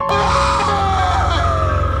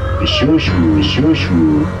The sorcerer is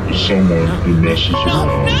someone who messes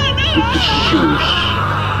around with the source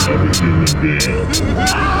of a human being.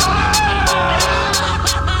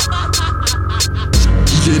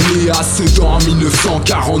 Il est né à Sedan en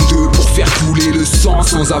 1942 pour faire couler le sang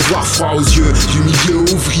sans avoir froid aux yeux. Du milieu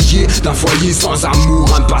ouvrier, d'un foyer sans amour,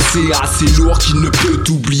 un passé assez lourd qu'il ne peut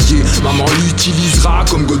oublier. Maman l'utilisera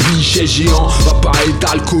comme godemiché géant. Papa est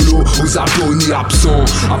alcoolo aux abonnés absents.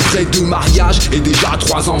 Après 2 mariages et déjà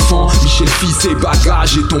 3 enfants, Michel fit ses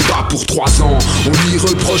bagages et tomba pour 3 ans. On lui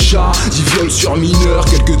reprocha 10 viols sur mineurs,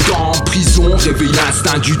 quelques temps en prison, réveille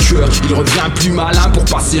l'instinct du tueur. Il revient plus malin pour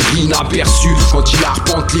passer inaperçu quand il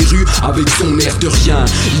arpente les rues avec son air de rien.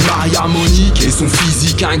 Il marie à Monique et son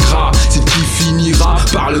physique ingrat, c'est qui finira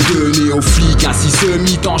par le donner aux flics. Ainsi se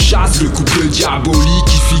mit en chasse le couple diabolique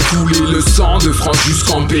qui fit couler le sang de France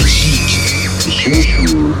jusqu'en Belgique.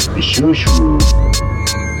 The sorcerer.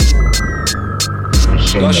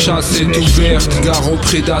 La chasse est ouverte, gare aux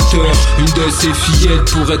prédateurs. Une de ses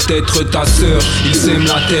fillettes pourrait être ta sœur. Ils sèment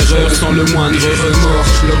la terreur sans le moindre remords.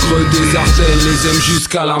 L'ogre des Ardennes les aime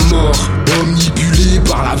jusqu'à la mort. Omnibulé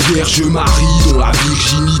par la Vierge Marie, dont la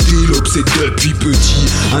virginité l'obsède depuis petit.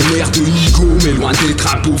 Un air de nigo, mais loin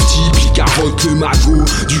d'être un pauvre type. Il carotte le magot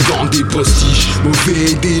du gang des postiches.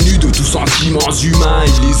 Mauvais et dénu de tous sentiments humains,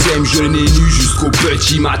 il les aime jeunes et nus jusqu'au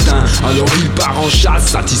petit matin. Alors il part en chasse,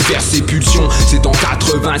 satisfaire ses pulsions. C'est en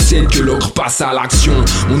 87 que l'ogre passe à l'action.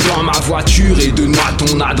 Monte dans ma voiture et donne-moi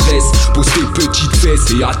ton adresse. Pose tes petites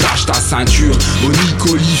fesses et attache ta ceinture. Monique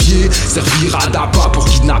Olivier servira d'appât pour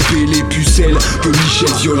kidnapper les pucelles que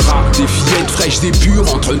Michel violera. Des fillettes fraîches et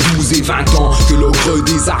pures entre 12 et 20 ans que l'ogre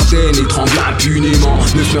des Ardennes étrangle impunément.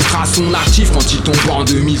 9 meurtres à son actif quand il tombe en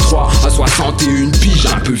 2003. À 61 piges,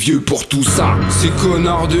 un peu vieux pour tout ça. Ces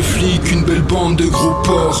connards de flics, une belle bande de gros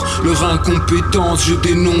porcs. Leur incompétence, je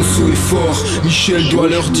dénonce haut et fort. Michel doit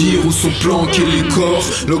leur dire où sont planqués les corps.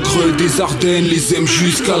 L'ogre des Ardennes les aime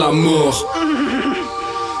jusqu'à la mort.